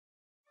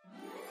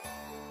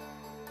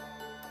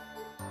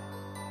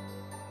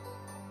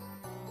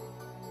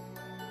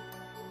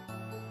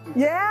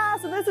Yeah,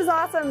 so this is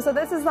awesome. So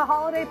this is the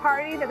holiday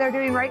party that they're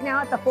doing right now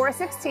at the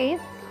 416th,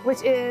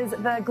 which is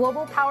the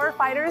Global Power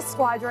Fighters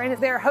Squadron.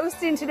 They're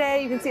hosting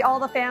today. You can see all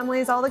the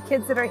families, all the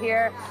kids that are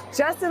here.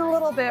 Just in a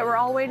little bit, we're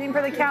all waiting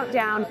for the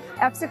countdown.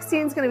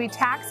 F-16 is going to be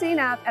taxiing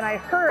up, and I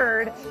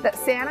heard that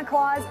Santa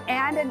Claus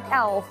and an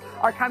elf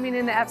are coming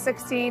in the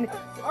F-16.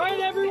 All right,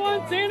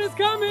 everyone, Santa's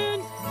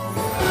coming!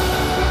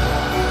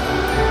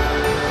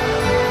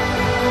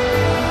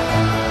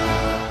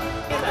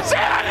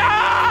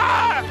 Santa!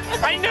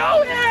 I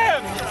know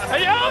him! I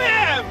know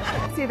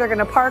him! See, they're going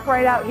to park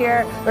right out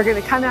here. They're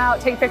going to come out,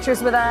 take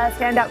pictures with us,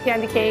 hand out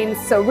candy canes.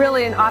 So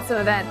really an awesome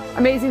event.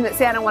 Amazing that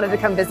Santa wanted to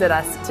come visit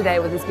us today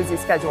with his busy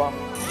schedule.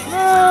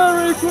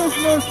 Merry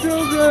Christmas,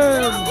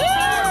 children!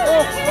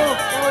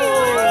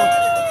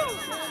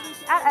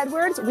 At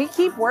Edwards, we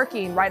keep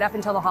working right up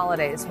until the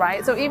holidays,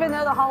 right? So even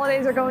though the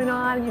holidays are going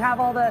on and you have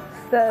all the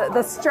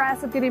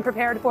stress of getting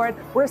prepared for it,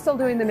 we're still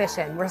doing the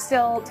mission. We're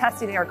still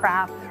testing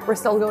aircraft. We're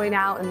still going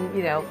out and,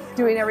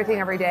 doing everything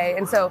every day.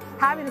 And so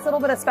having this little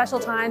bit of special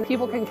time,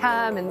 people can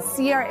come and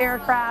see our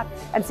aircraft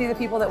and see the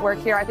people that work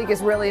here, I think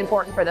is really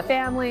important for the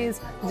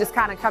families to just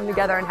kind of come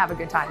together and have a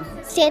good time.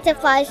 Santa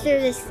flies through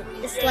the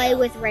sleigh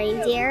with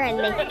reindeer and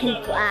they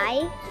can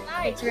fly.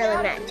 It's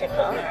really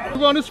magical. We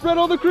want to spread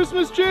all the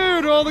Christmas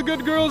cheer to all the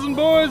good girls and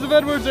boys of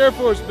Edwards Air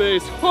Force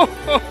Base. Ho,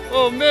 ho,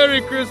 ho,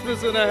 Merry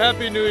Christmas and a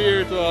Happy New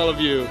Year to all of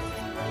you.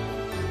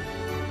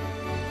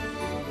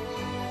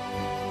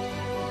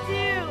 2,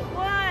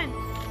 1.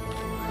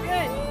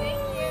 Good. Thank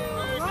you.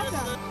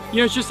 Welcome.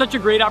 It's just such a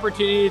great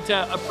opportunity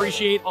to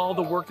appreciate all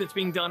the work that's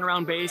being done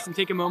around base and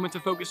take a moment to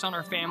focus on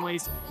our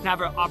families and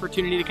have an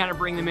opportunity to kind of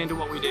bring them into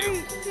what we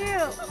do. 3, 2,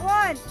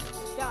 1.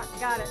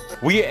 Got it.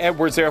 We at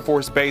Edwards Air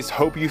Force Base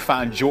hope you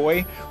find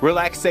joy,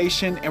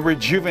 relaxation, and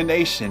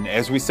rejuvenation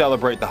as we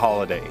celebrate the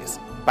holidays.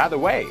 By the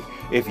way,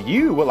 if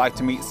you would like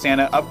to meet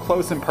Santa up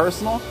close and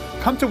personal,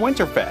 come to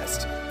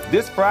Winterfest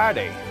this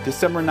Friday,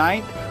 December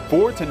 9th,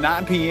 4 to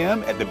 9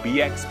 p.m. at the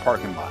BX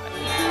parking lot.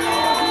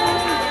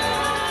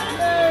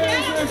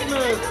 Merry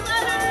Christmas!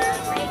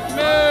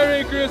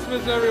 Merry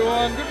Christmas,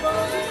 everyone.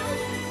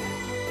 Goodbye.